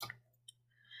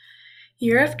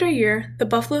Year after year, the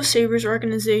Buffalo Sabres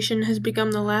organization has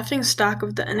become the laughingstock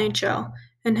of the NHL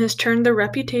and has turned the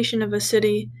reputation of a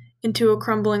city into a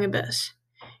crumbling abyss.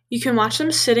 You can watch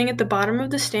them sitting at the bottom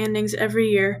of the standings every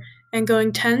year and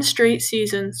going 10 straight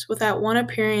seasons without one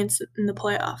appearance in the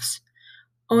playoffs.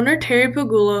 Owner Terry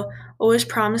Pagula always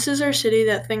promises our city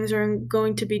that things are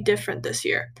going to be different this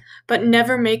year, but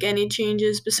never make any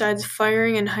changes besides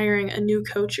firing and hiring a new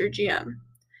coach or GM.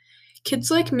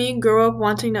 Kids like me grow up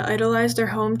wanting to idolize their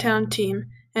hometown team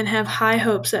and have high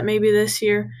hopes that maybe this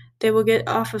year they will get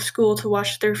off of school to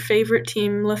watch their favorite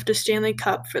team lift a Stanley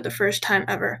Cup for the first time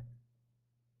ever.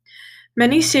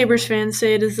 Many Sabres fans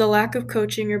say it is the lack of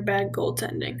coaching or bad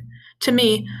goaltending. To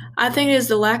me, I think it is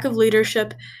the lack of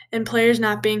leadership and players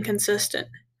not being consistent.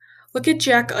 Look at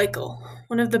Jack Eichel,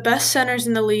 one of the best centers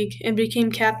in the league, and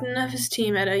became captain of his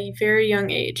team at a very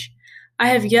young age. I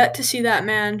have yet to see that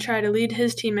man try to lead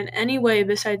his team in any way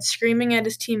besides screaming at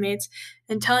his teammates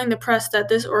and telling the press that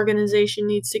this organization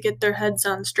needs to get their heads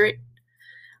on straight.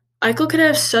 Eichel could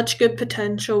have such good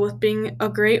potential with being a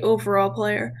great overall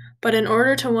player, but in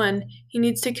order to win, he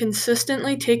needs to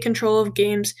consistently take control of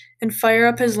games and fire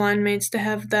up his line mates to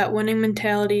have that winning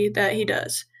mentality that he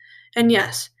does. And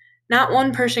yes, not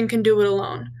one person can do it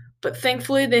alone, but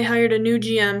thankfully they hired a new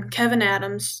GM, Kevin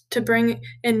Adams, to bring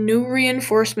in new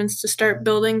reinforcements to start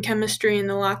building chemistry in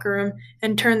the locker room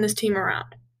and turn this team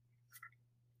around.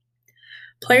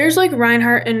 Players like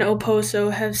Reinhart and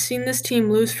Oposo have seen this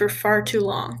team lose for far too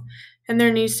long, and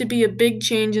there needs to be a big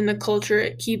change in the culture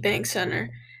at KeyBank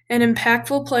Center. And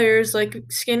impactful players like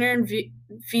Skinner and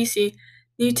Vesey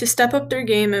need to step up their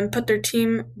game and put their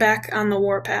team back on the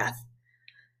warpath.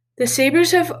 The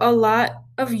Sabres have a lot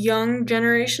of young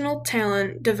generational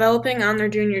talent developing on their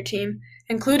junior team,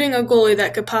 including a goalie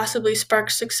that could possibly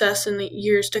spark success in the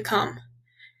years to come.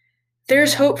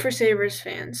 There's hope for Sabres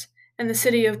fans and the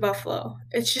city of Buffalo.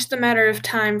 It's just a matter of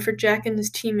time for Jack and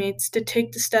his teammates to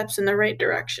take the steps in the right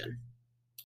direction.